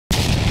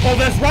Oh,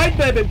 that's right,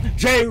 baby.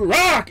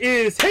 J-Rocc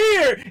is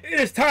here. It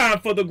is time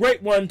for the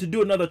great one to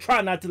do another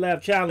Try Not to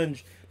Laugh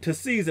challenge to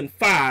season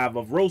 5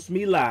 of Roast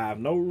Me Live.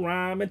 No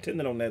rhyme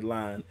intended on that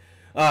line.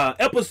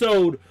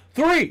 Episode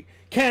 3.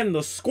 Can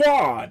the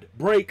squad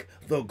break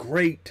the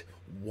great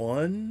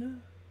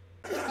one?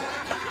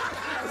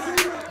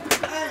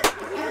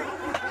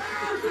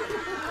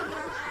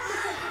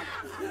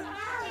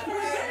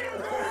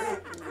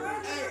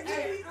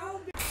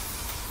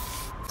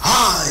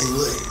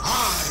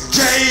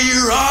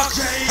 J-Rocc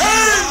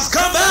has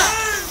come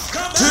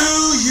back to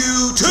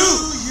you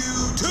too.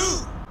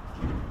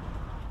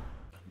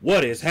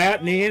 What is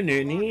happening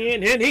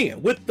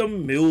in with the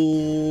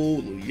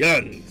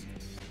millions?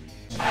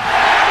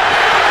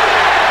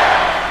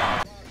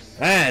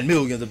 And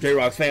millions of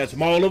J-Rocc's fans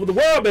from all over the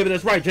world, baby.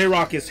 That's right,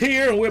 J-Rocc is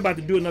here, and we're about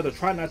to do another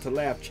Try Not to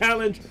Laugh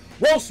challenge.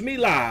 Roast Me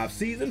Live,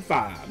 Season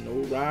 5. No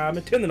rhyme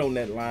intended on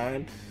that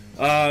line.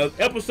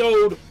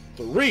 Episode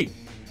 3.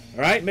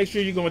 All right, make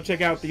sure you're going to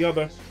check out the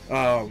other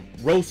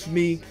Roast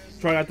Me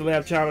Try Not to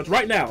Laugh challenge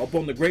right now up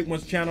on the Great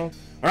Ones channel.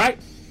 All right,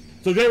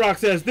 so J-Rocc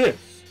says this: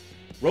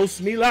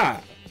 Roast Me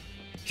Live,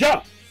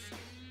 just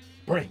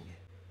bring it.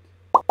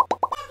 Welcome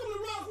to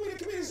Roast Me, the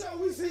community show.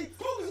 We see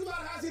who is about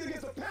to hot seat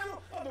against a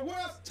panel of the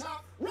world's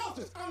top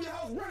roasters. I'm your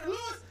host, Brendan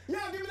Lewis.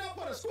 Y'all give it up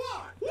for the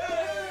squad.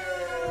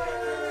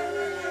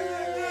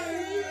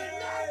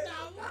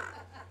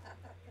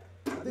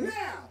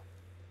 Now,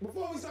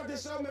 before we start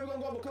this show, maybe we're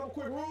going to go over a couple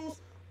quick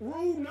rules.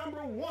 Rule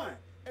number 1,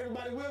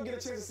 everybody will get a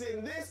chance to sit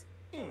in this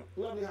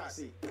lovely hot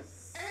seat.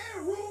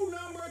 And rule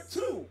number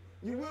 2,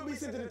 you will be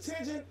sent to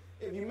detention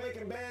if you're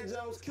making bad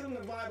jokes, killing the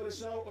vibe of the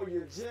show, or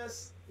you're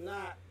just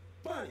not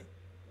funny.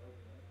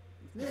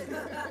 And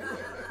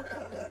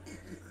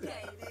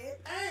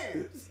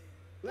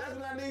last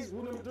but not least,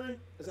 rule number 3,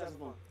 let's have some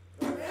fun.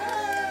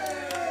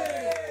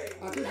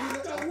 I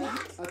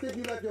think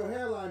you left your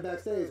hairline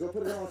backstage. Go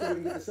put it on so we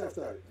can get the show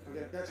started.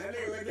 Okay, gotcha. That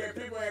nigga look at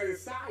people at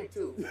his side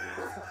too.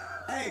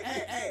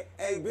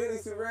 Hey, Billy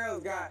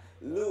Sorrell's got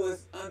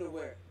Lewis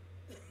underwear.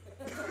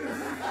 Thank you.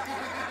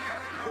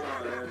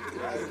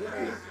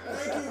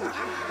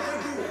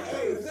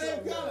 Hey,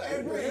 same color.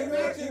 Hey,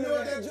 Brent, you know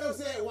what that joke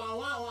said? Wah,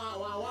 wah, wah,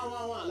 wah, wah,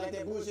 wah, wah. Like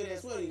that bullshit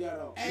ass sweater you got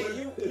on. Hey,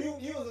 you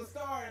was a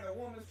star in a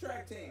woman's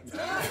track team.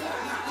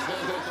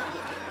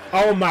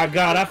 Oh my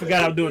God, I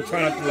forgot I was doing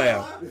Try Not to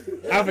Laugh.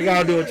 I forgot I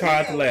was doing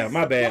Try Not to Laugh.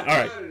 My bad. All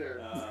right,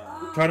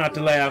 Try Not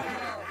to Laugh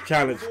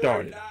challenge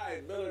started.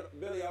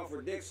 Billy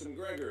offered Dixon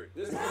Gregory.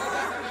 This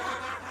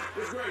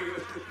Gregory,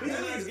 he's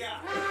a nice guy.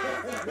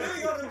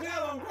 Billy go to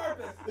jail on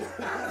purpose.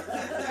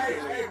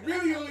 Hey,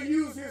 Billy only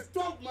used his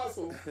throat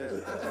muscle.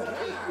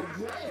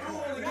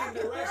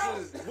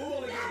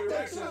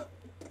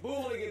 Boo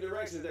only get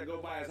directions that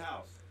go by his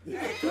house. Wait,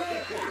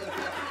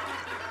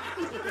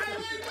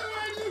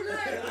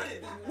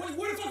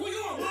 where the fuck we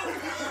going, bro?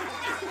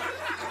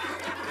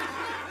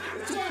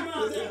 It's 12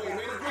 miles that way, man.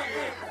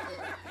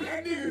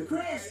 That nigga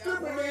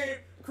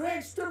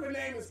Craig's stripper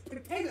name is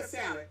Potato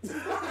Salad.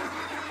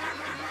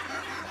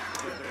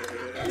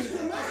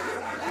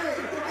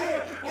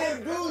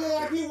 Hey, Boo look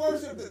like he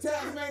worshiped the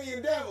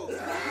Tasmanian devils.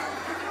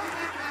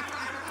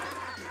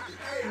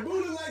 Hey,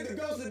 Boo look like the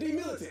ghost of D.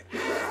 Militant. Boo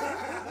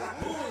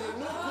is a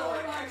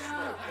Newport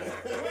expert.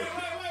 Wait,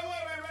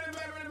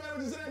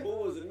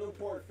 Boo is a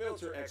Newport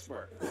filter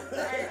expert.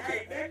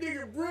 Hey, that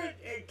nigga Brent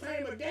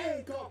claimed a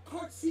game called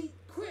Court Seat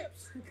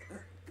Crips.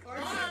 I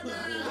ain't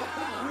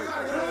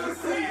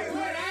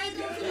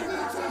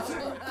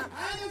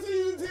gonna see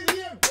you until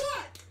yet,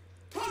 but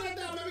hold that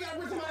down, man. We gotta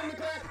bring somebody in the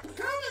class.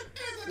 Coming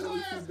into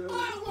class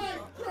all the way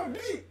from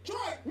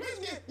Detroit,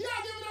 Michigan.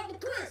 Y'all give it up for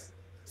Chris.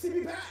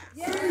 CP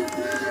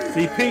Pass.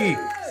 CP,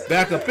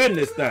 back up in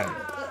this thing.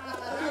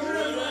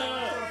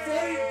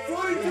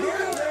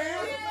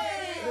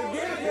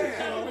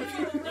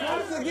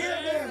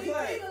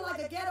 Like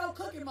a ghetto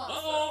cookie monster.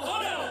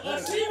 Hold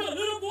on. She a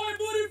little boy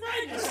booty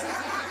Frankie.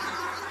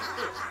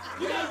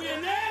 You gotta be a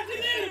nasty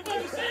nigga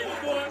fucking Sheba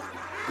boy.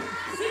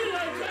 She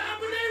like time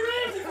when they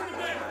raise it from the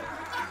back.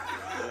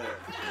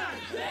 God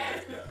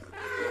damn.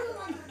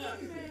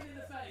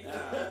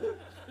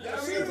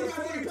 Y'all here for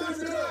 43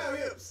 dub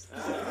hips.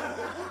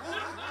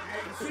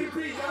 CP,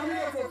 y'all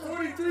here for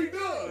 43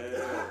 dub.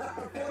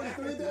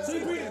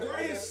 CP the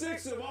greatest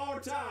 6 of all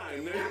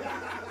time, man.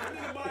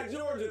 Nigga by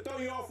George to throw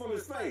you off from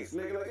his face,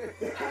 nigga. Like,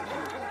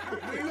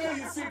 We love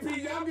you,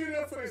 CP. Y'all get it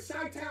up for the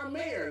Chi-Town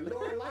mayor,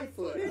 Lord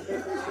Lightfoot. Hey,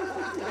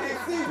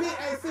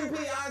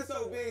 CP, I'm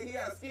so big, he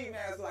got a ski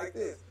mask like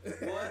this.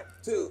 1,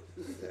 2.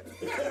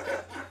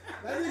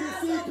 That nigga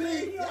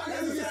CP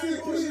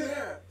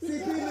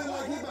look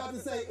like he about to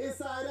say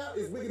inside out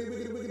is wiggity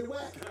wiggity wiggity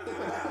whack.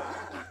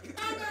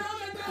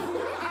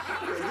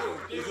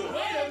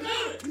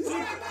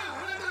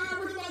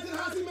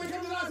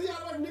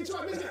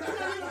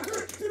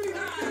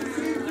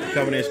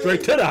 Coming in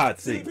straight to the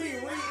hot seat.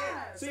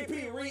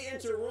 CP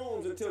re-enter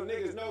rooms until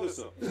niggas notice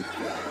him.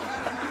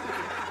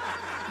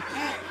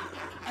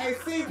 Hey,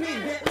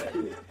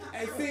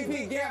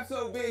 CP gap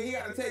so big he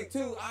gotta take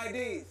 2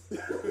 IDs.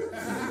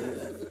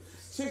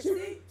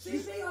 CP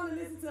only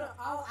listen to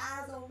all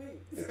eyes on me.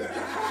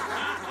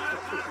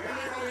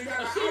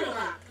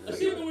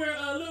 She can wear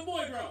a little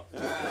boy bra.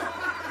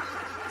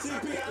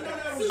 CP, I know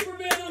that was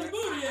Superman on the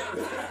booty, yeah.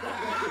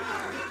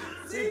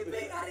 CP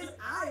got his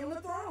eye on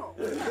the throne.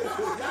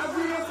 Y'all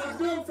be here for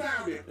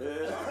dumbfounded.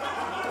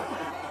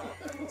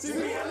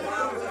 CP, I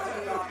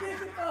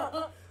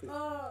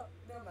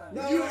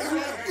know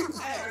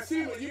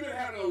You been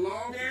having a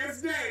long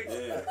ass day.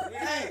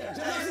 Hey,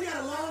 Josh, you got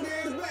a long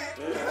ass back.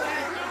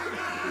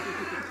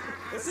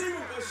 And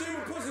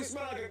Sheba pussy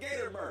smell like a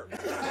gator burp.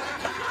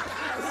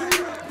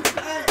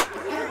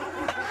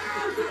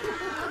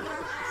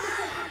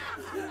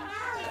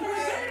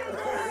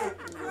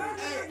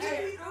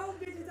 All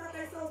bitches out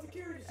there social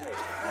security shit.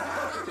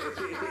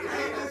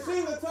 And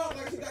Sheba talk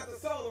like she got the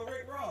soul of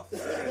Rick Ross.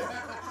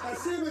 I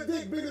see my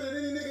dick bigger than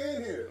any nigga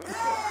in here.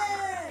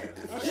 Hey!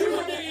 She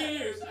was nigga in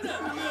here. Shut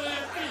up, you little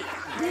ass bitch.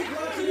 We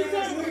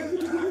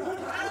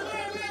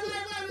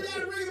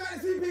gotta bring it back to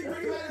CP. Bring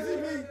it back to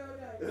CP.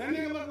 That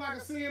nigga look like a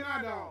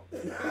CNI dog.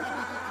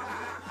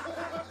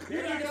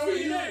 You like a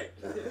CNA.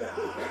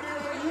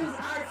 Use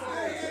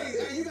iPhone.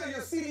 Hey, you got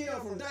your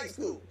CDL from Dyke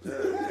School. Hey,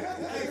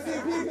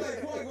 CP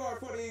play point guard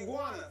for the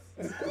Iguanas.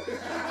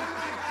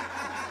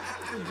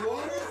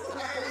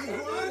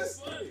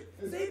 Iguanas?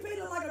 CP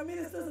look like a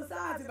minister of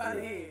society by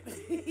the head.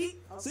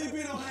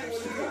 CP don't hang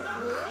with niggas.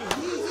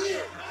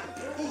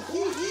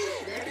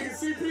 That nigga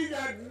CP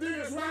got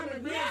niggas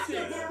robbing bed Not the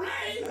shit.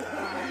 parade.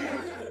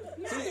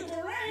 Not the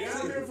parade.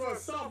 Y'all here for a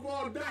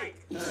softball dyke.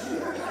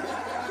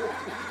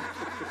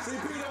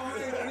 CP don't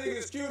hang with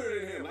niggas cuter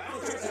than him. I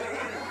don't trust him. I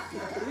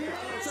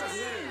don't trust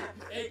him.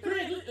 Hey,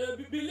 Chris,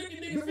 be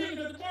licking niggas'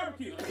 fingers at the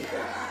barbecue. You can't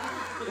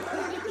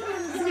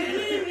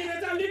leave me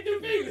until I lick them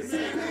fingers,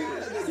 man.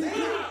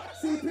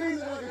 CP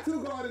look like a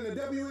two-guard in the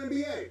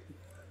WNBA.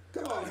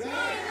 Come on, man.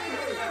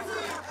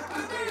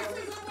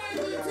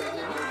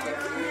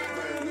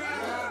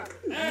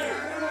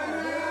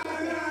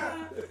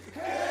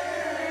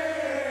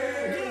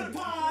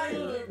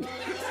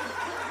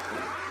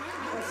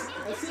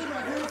 I see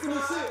my handsome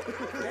as shit.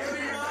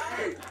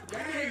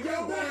 That nigga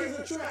Doughboy is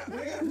a trap,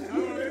 nigga.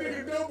 Oh, that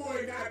nigga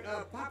Doughboy got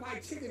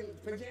Popeye chicken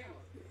pajamas.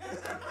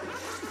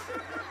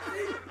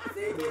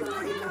 CP look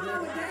like he come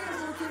out with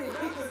dance routine.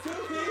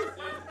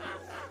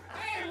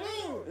 Hey,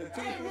 Lou, I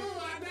thought it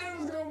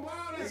was gonna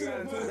ball that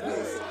shit.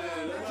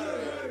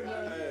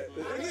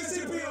 Get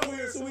CP over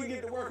here so we can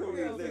get to work on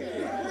these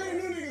niggas. Bring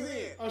new niggas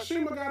in.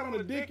 Shima got on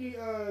a Dickie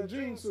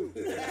jean suit.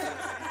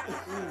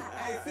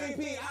 Hey,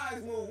 CP,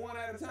 eyes move one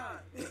at a time.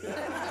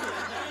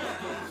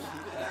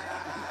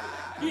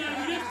 You gotta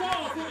be this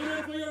tall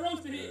for your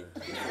roast to hit.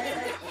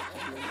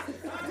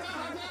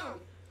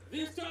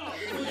 This tall.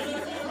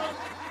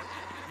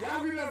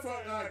 Y'all be up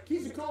for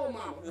Keisha Cole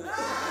mama.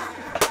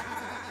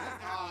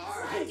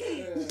 I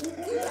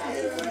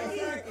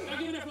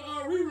give it up for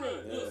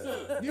rerun, little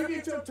son. You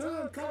get your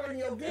tongue caught in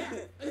your gap.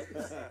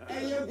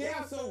 And your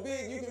gap so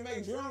big you can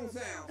make drum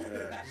sound.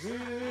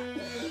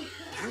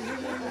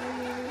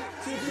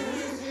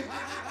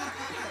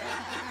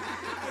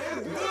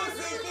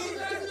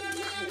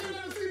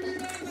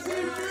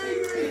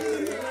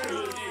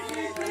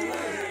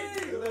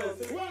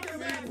 Welcome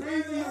back,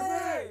 Breezy.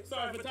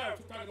 Sorry for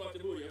talking about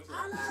your booty. I'm sorry. I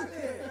love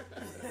it.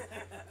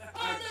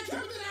 All right, man,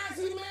 coming to the IC,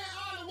 man,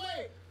 all the way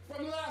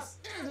from Los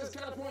Angeles,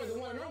 California, the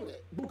one and only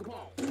Buka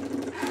Paul. Boom.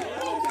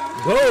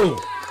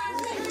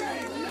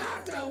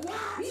 Not the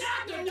what?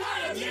 Not the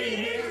dollar. Let me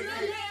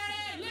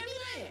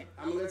land.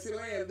 I'm gonna let you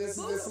land. This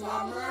is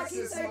my merch.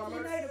 This is my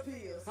merch.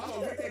 Hold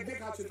on, get that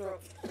dick out your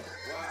throat. Wow.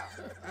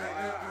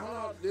 Hold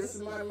on, this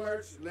is my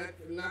merch.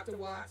 Not the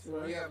watch.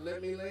 Yeah,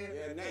 let me land.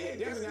 Yeah,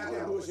 definitely not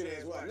that bullshit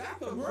ass what. Not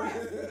the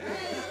breath.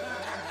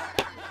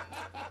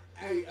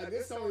 Hey,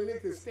 this only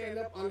nigga can stand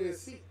up under his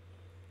seat.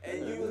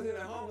 And you was in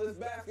a homeless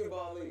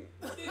basketball league.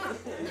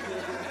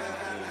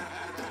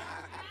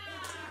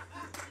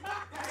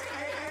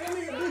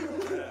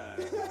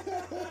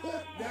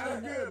 That was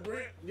good,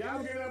 Brent.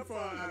 Y'all get up for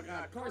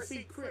a car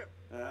seat crip.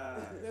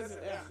 Another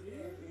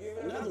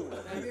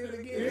one. I did it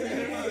again.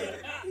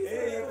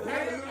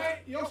 Hey,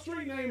 your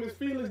street name is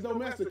Felix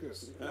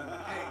Domesticus.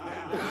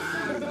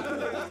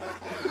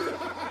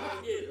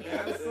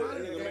 That's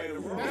scientific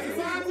name for a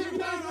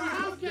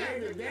house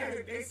cat.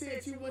 They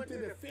said you went to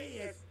the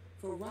feds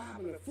for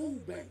robbing a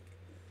food bank.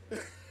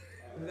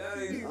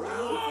 Nice.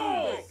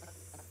 Oh!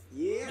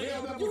 Yeah.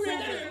 You read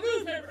that in the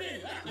newspaper,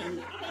 didn't you? I'm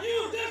gonna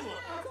use this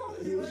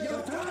one.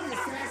 Your tongue is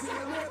sassy.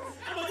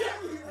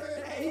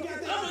 He got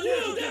I'm that. gonna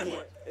use this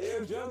one. Yeah,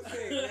 joke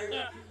thing,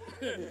 nigga.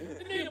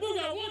 This nigga Boo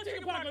got one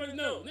chicken pox on his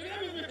nose. Nigga,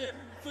 I mean,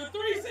 for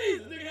 3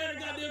 seasons, nigga had a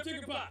goddamn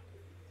chicken pox.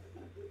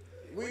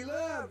 We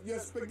love your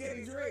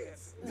spaghetti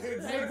dress.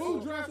 Hey,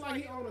 Boo dressed like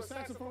he owned a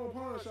saxophone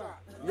pawn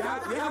shop.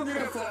 Y'all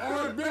get up for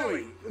Art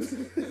Billy.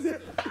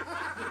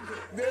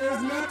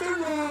 There's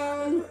nothing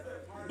wrong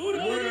Boo the with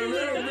a only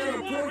little nigga bit of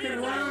that pork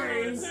and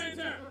rinds. same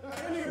time.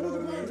 That nigga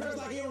Booker dressed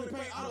like he only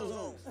paint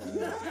AutoZone.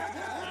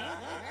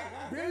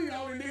 Billy the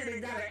only nigga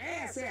that got an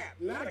ass app,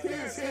 not a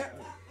cash app.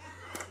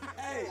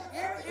 Hey,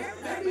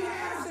 That be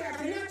ass app.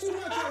 Not too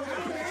much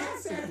of it.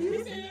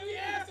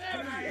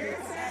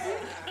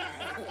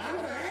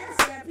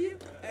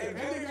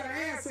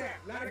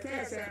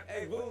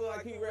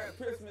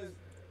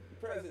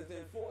 presents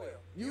in foil.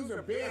 Use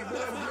a big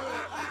blood.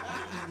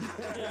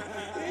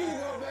 Here you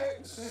go,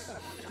 babe.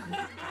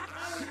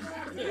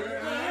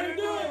 How you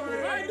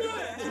doing? How you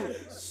doing?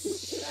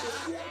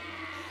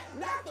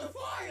 Not the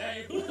foil.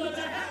 Hey, Blue thought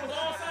that hat was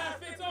all size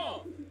fits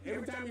all.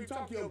 Every time you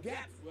talk, your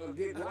gaps will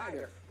get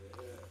wider.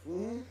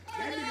 Hold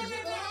that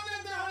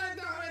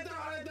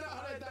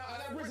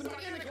brings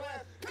somebody in the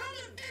class.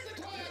 Coming in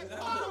the class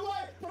all the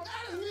way from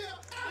Adamsville.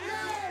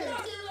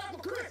 Let's give it up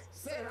for Chris.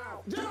 Say it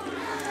out.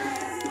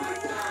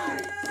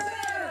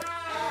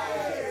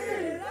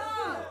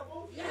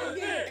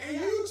 And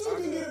you too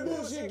can get a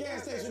bullshit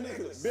gas station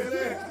necklace.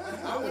 Billy,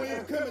 I wouldn't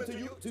even come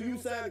until you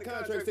sign the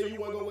contract say you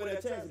want to go wear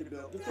that chastity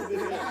belt. Just put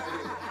this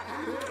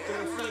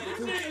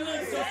in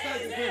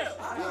there.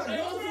 I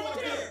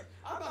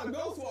thought a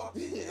ghost walked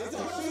in. I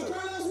thought she was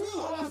Carlos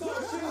Will. I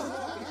thought she was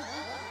walking.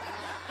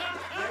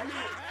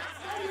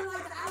 Something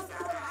like the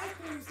outside of the ice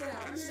cream stand.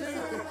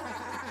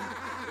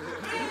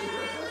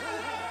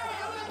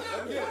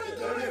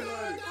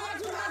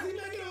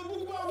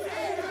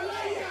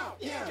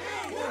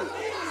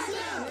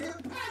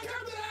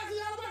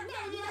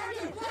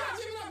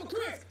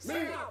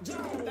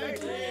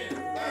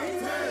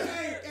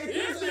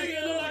 This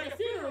nigga look like a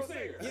funeral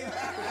singer.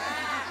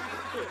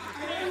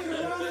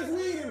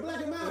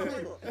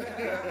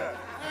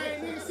 Hey,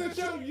 nigga, sit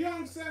your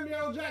young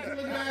Samuel Jackson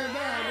looking ass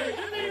down, This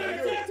nigga got a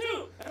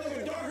tattoo. That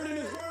nigga darker than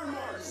his burn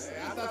marks. I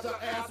thought y'all,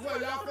 I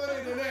swear y'all put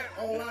into that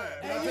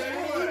online. Hey,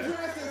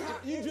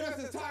 you dressed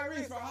as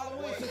Tyrese for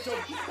Halloween. Boy, you look like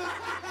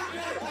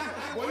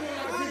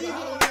a piece of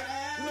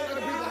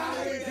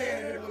Halloween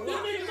candy. This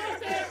nigga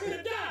must have been to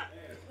die.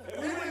 If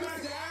we went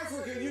back to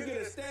Africa, you get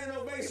a standing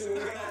ovation when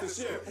we get off the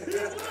ship.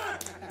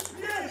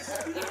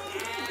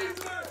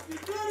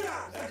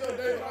 That's your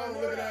David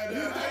Arnold looking at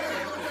that.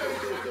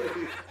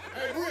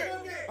 Hey, Britt.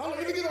 Hold on,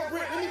 let me get on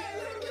Britt. Hey, man,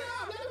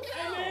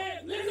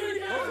 let's 35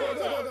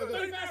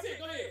 cents.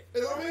 Go ahead.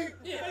 Is that me?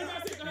 Yeah,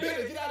 35 cents. Go Billy,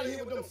 ahead. get out of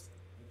here with them.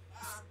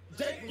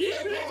 Jake,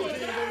 Get your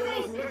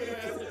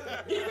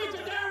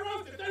down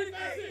roasted,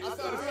 35 cents. I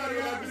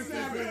started like this.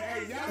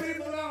 Hey, y'all leave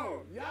him alone.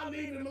 Y'all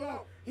leave him alone.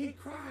 He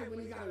cried when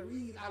he got to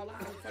read out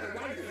loud for the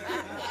white people.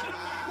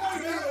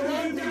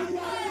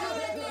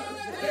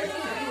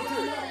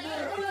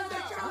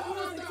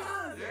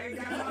 Ain't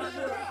got my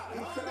book. He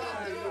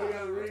cried when he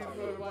got to read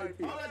for the white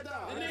people.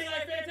 This nigga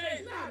like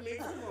Fantasia.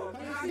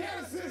 I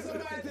gotta send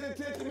somebody to the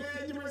attention, man.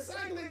 You're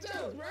recycling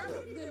jokes, bro. I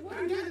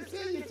gotta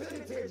send you to the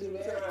attention,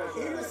 man.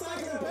 He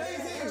recycling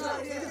pants and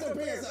jokes. Get your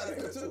pants out of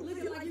here, too.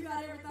 Looking like you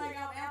got everything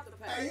out after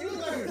pay. Hey, you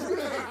look like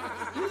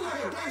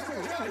a gangster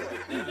junkie.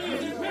 This nigga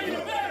just paid the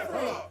back.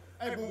 Hold up.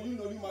 Hey, boo, you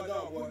know you my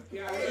dog, boy.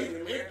 Yeah,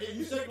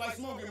 You shake like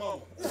Smokey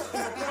Mama.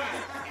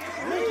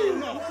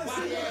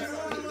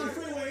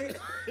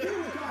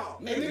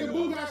 Hey, nigga,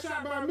 Boo got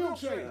shot by a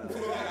milkshake.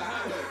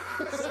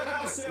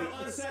 I'll sell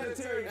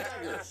unsanitary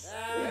daggers.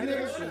 That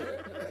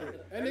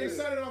nigga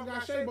set it off,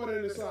 got shea butter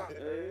in his sock.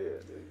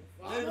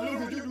 Hey,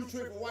 Lucas, you do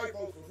trick for white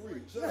folks for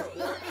free. Shut up,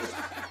 boy.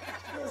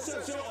 You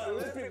shut your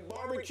Olympic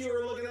barbecue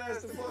looking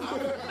ass the fuck up.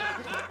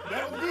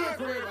 That was good,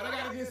 Craig, but I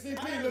gotta get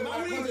CP looking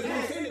like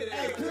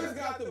Hey, Chris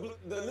got the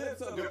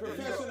lips of a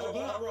professional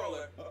blunt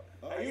roller.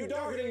 Hey, you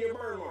darker than your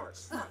burn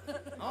marks.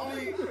 I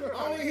only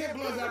hit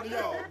blunts after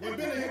y'all. When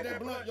Billy hit that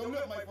blunt, your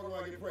lip might fuck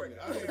around and get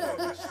pregnant. I can't fuck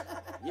with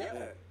you.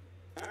 Yeah.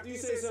 After you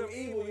say something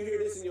evil, you hear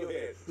this in your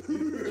head.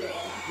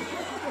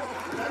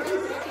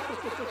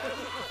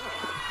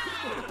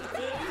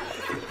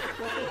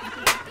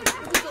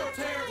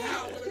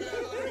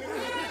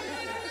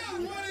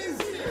 What is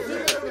this?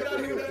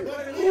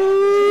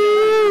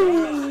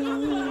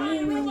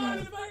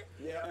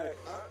 Yeah. Hey,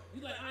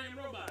 You like Iron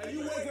Robot.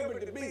 you wake up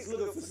at the beach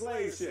looking for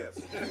slave ships.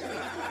 Hey,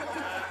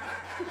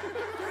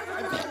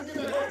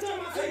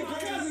 my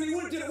cousin, he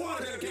went to the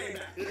water and came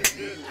back.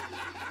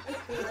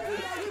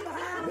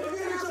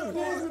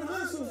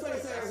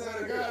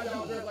 God,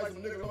 y'all dress like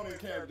some Nickelodeon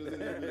characters in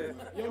there.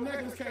 Your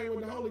necklace came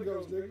with the Holy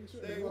Ghost,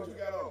 nigga. Hey, what you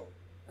got on?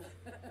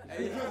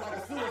 Hey, you dress like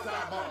a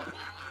suicide bomber.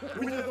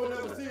 We just don't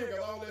never see it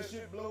because all that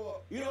shit blow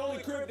up. You're the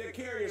only crip that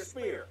carry a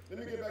spear. Let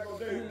me get back on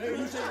Dave. Dave,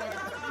 you shake like an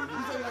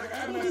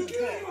Appalachian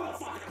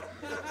truck.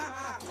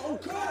 Oh,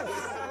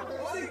 cousins.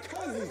 Why they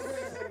cousins?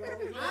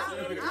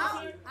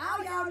 All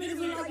y'all niggas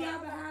look like y'all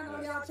behind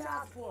on y'all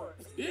child support.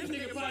 This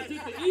nigga probably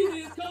took the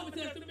easiest COVID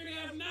test. Them nigga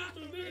have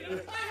nostrils, nigga.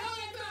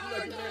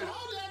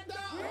 Hold that dog.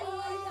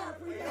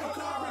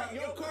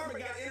 Your carpet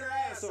got inner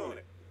ass on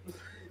it.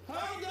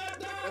 Hold that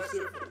dog.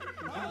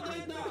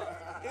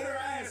 Inner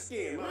ass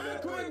skin, my Real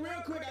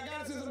God. quick. I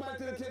gotta send somebody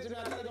to the attention. I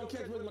gotta go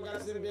catch with him. I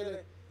gotta send Billy.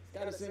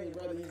 Gotta send you,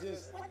 brother. You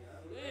just. Damn.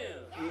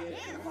 Wait,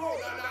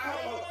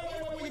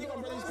 where you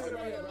going, brother? You stay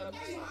right here, brother.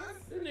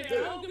 This nigga got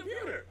a whole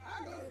computer.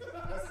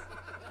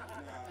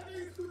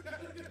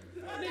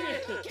 That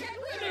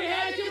nigga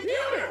had a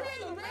computer.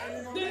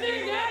 The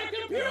nigga had a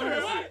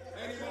computer. What?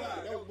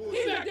 He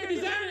back there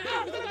designing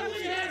outfits. I thought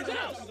this nigga had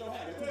jobs.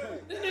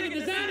 This nigga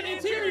designing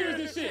interiors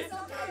and shit. It's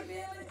okay,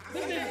 Billy.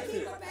 This nigga.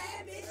 Keep a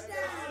bad bitch down.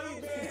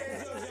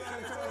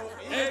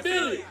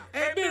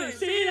 Hey Billy,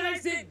 she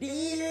likes it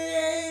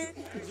deep.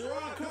 J-Rocc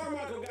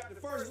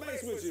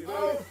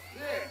Oh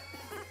shit!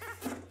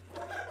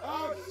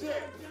 Oh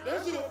shit!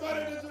 That shit was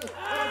funny than you.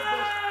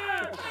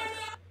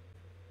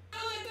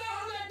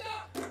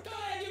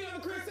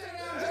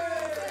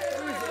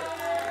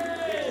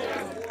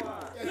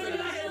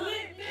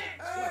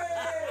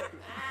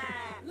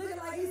 Looking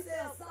like he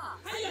sells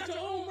socks. How you got your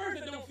own merch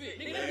that don't fit?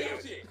 Nigga, that's your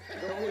shit.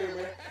 Don't worry,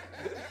 man.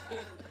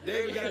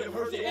 David got them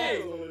Herschel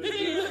Hey, walls on this it.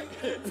 nigga, he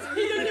looked in the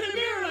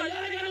mirror like,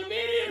 y'all ain't got no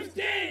mediums?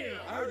 Damn.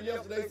 I heard you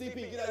yesterday, CP,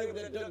 get out here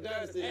with that Duck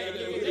Dynasty. Hey, they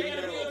got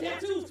to get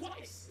tattoos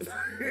twice.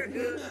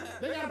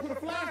 They gotta put a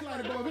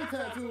flashlight above his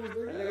tattoos,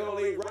 dude. And they're gonna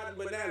leave rotten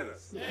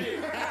bananas.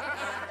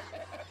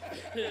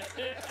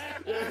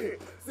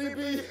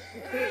 CP.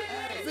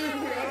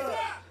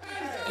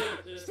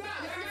 Stop!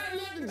 Y'all gotta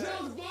let the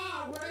jokes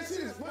fall, bro. That shit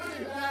is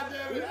funny,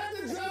 goddamn. Let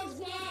the jokes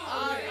fall.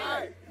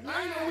 Alright. I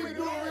ain't know we can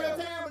do it real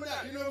time or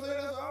not. You know what I'm saying?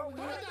 That's all we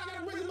do. I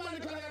gotta bring somebody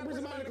to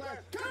class.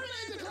 Coming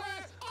into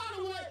class all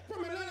the way from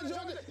Atlanta,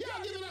 Georgia.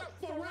 Y'all give it up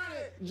for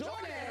Ronnie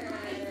Jordan.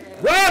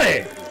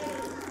 Ronnie!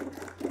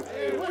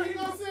 Hey, where he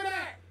gonna sit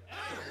at?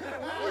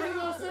 Where he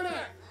gonna sit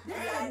at?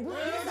 Damn, bro, you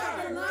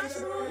got the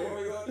lunchroom. Where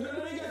we going? No,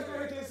 you gotta go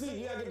right there, see.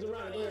 You gotta get to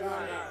Ronnie. Go ahead.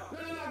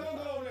 No, go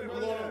over there,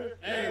 brother.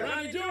 Hey,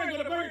 Ronnie Jordan go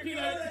to Burger King.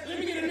 Let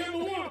me get a number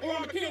one or I'm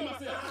going to kill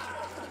myself.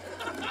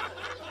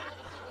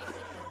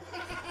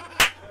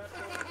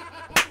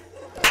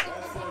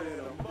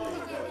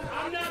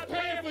 I'm not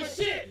paying for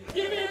shit.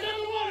 Give me a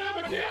number one, I'm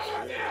gonna kill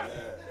myself.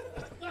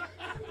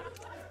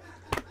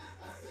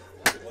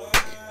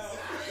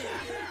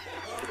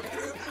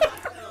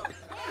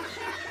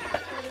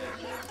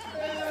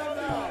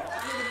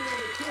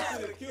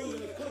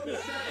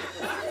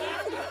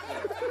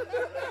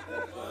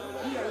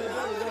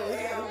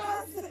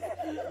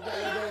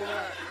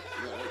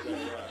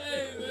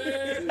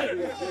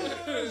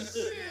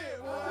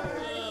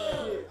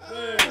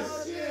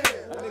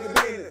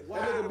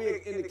 That nigga be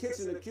in the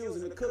kitchen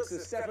accusing the cooks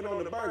of stepping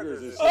on the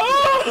burgers and shit.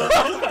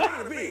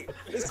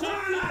 It's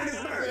crying out in his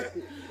burger.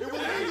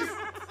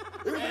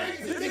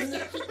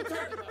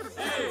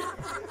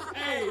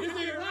 Hey, this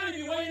nigga Ronnie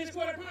be weighing his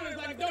quarter pounders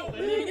like a dope.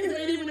 And nigga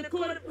ain't even a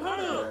quarter. Hold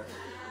on.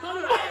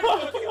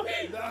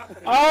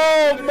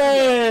 Oh,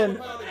 man.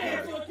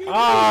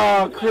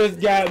 Oh, Chris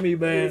got me,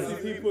 man.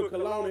 He put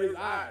cologne in his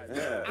eyes.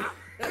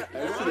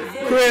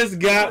 Chris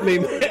got me,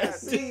 man. Got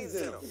seeds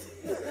in them.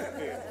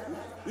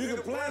 You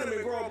can plant them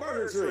and grow a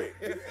burger tree.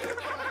 Look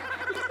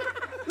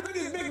at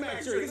this Big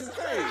Mac tree. This is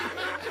crazy.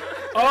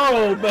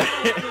 Oh, man.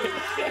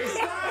 It's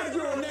slides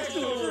growing next to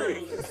a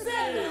tree.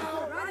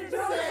 Ronnie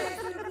Jordan.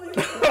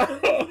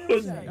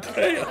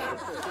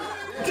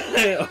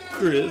 Damn,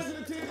 Chris.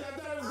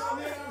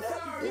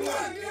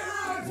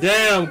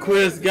 Damn,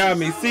 Chris got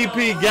me.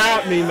 CP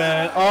got me,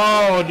 man.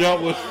 Oh, that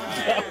was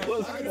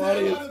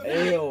funny as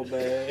hell,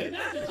 man.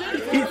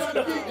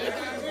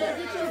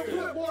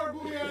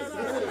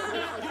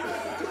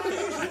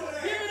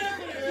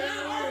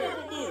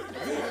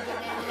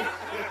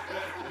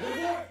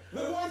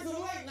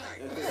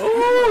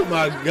 Oh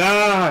my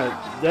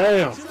God,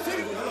 damn.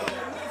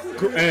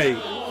 Hey,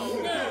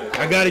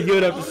 I gotta give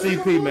it up to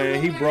CP,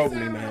 man. He broke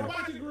me, man.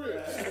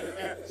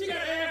 She got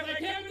ass like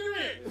Kevin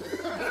Durant.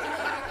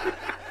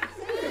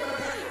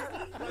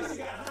 She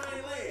got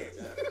hind legs.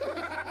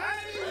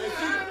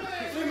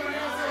 My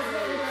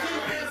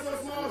ass so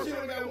small, she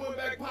only got one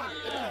back pocket.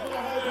 Put a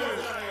whole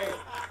person out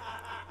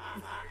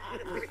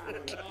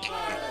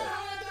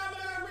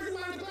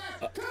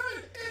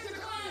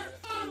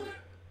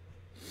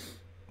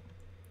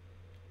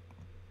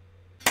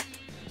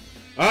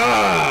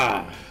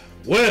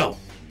Well,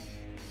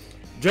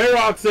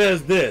 J-Rocc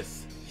says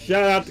this.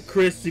 Shout out to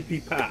Chris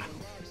CP Powell.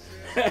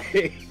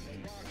 Hey,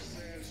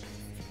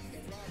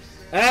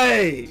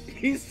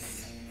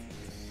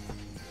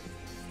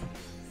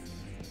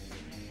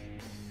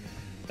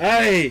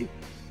 hey,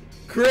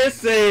 Chris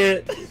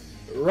said,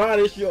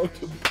 Ronnie showed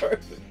the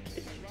perfect.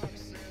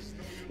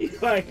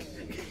 He's like,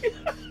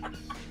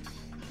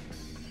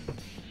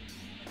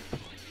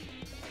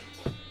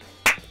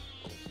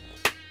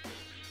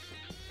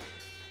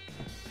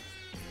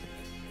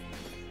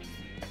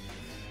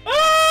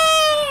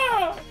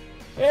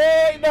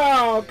 hey,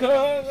 no, cuz,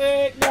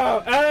 hey,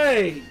 no,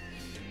 hey,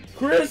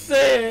 Chris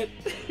said,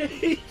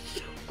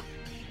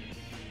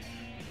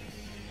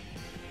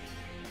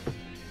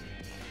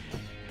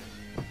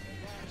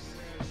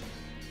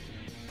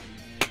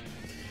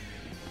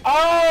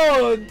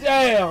 oh,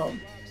 damn.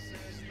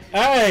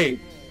 Hey,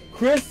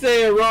 Chris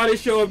said Ronnie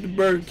show up to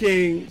Burger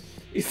King.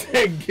 He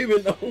said, give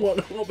me no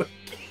one over.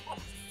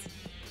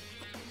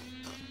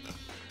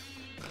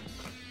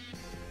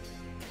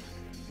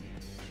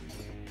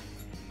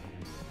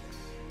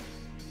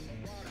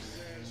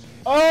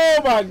 Oh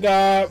my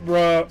God,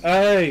 bro.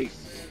 Hey,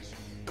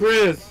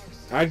 Chris,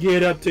 I give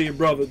it up to you,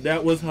 brother.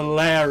 That was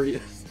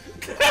hilarious.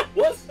 That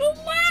was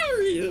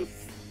hilarious.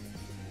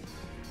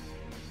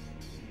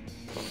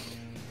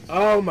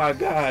 Oh my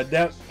God,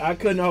 that I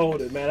couldn't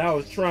hold it, man. I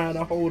was trying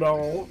to hold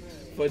on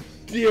for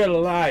dear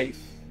life,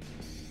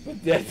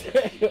 but that.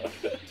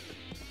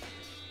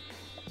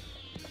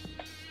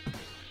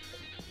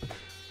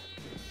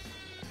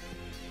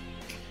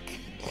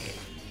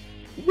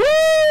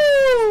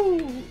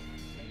 Woo!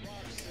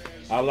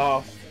 I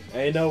lost.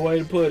 Ain't no way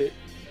to put it.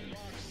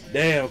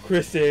 Damn,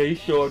 Chris said he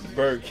showed up to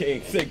Burger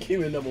King. Said,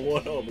 give me number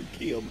 1 home and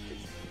kill me.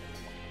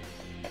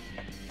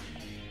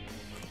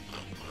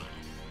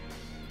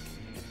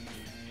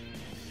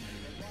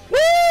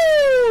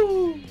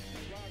 Woo!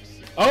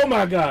 Oh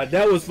my God,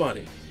 that was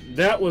funny.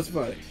 That was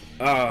funny.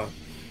 I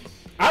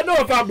know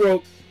if I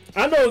broke,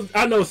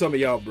 I know some of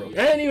y'all broke.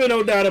 I ain't even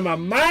no doubt in my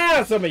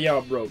mind some of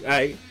y'all broke.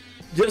 Hey,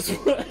 just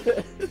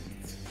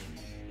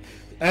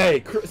hey,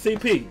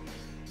 CP,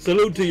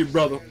 salute to you,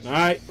 brother. All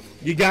right,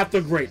 you got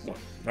the great one.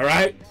 All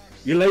right,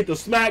 you laid the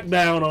smack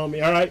down on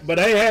me. All right, but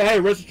hey,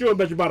 rest assured,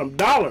 bet you about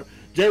 $1.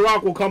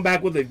 J-Rocc will come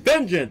back with a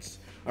vengeance.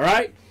 All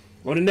right,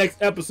 on the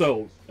next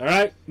episode. All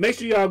right, make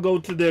sure y'all go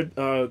to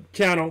their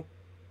channel,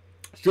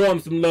 show them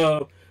some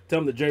love, tell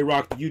them the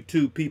J-Rocc the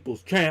YouTube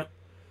people's champ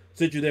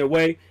sent you their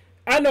way.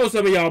 I know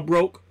some of y'all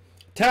broke.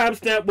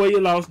 Timestamp where you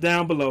lost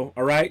down below.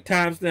 All right,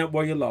 timestamp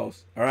where you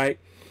lost. All right,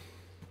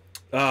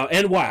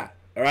 and why.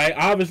 All right,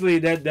 obviously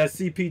that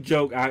CP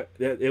joke,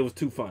 it was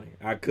too funny.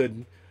 I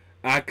couldn't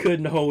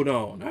hold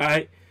on. All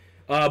right,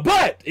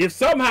 but if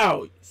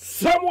somehow,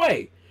 some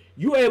way,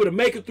 you were able to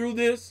make it through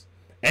this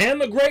and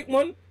the great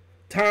one,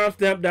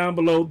 timestamp down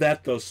below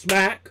that the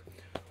smack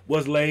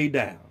was laid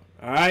down.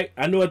 All right,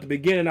 I know at the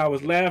beginning I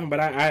was laughing,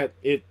 but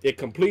it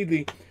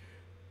completely,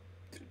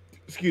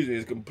 excuse me,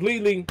 it's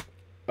completely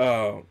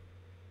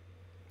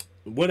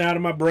went out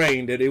of my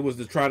brain that it was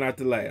to try not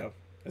to laugh,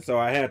 and so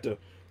I had to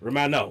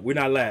remind, no, we're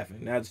not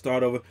laughing. I had to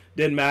start over.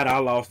 Didn't matter, I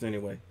lost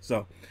anyway.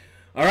 So,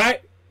 all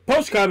right,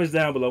 post your comments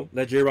down below.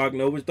 Let J-Rocc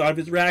know what you thought of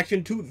his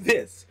reaction to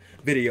this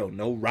video.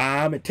 No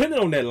rhyme intended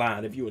on that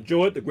line. If you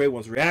enjoyed the Great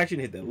One's reaction,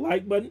 hit that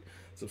like button,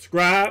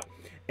 subscribe,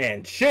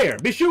 and share.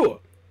 Be sure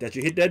that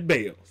you hit that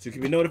bell so you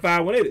can be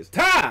notified when it is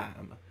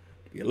time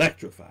to be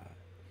electrified.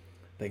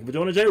 Thank you for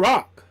joining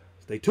J-Rocc.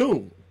 Stay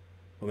tuned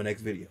for my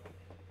next video.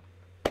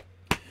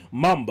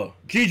 Mamba,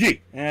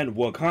 GG, and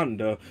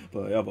Wakanda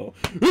forever.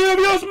 If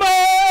you smile,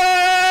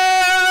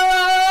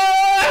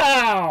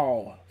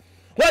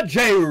 what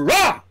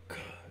J-Rocc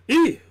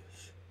is.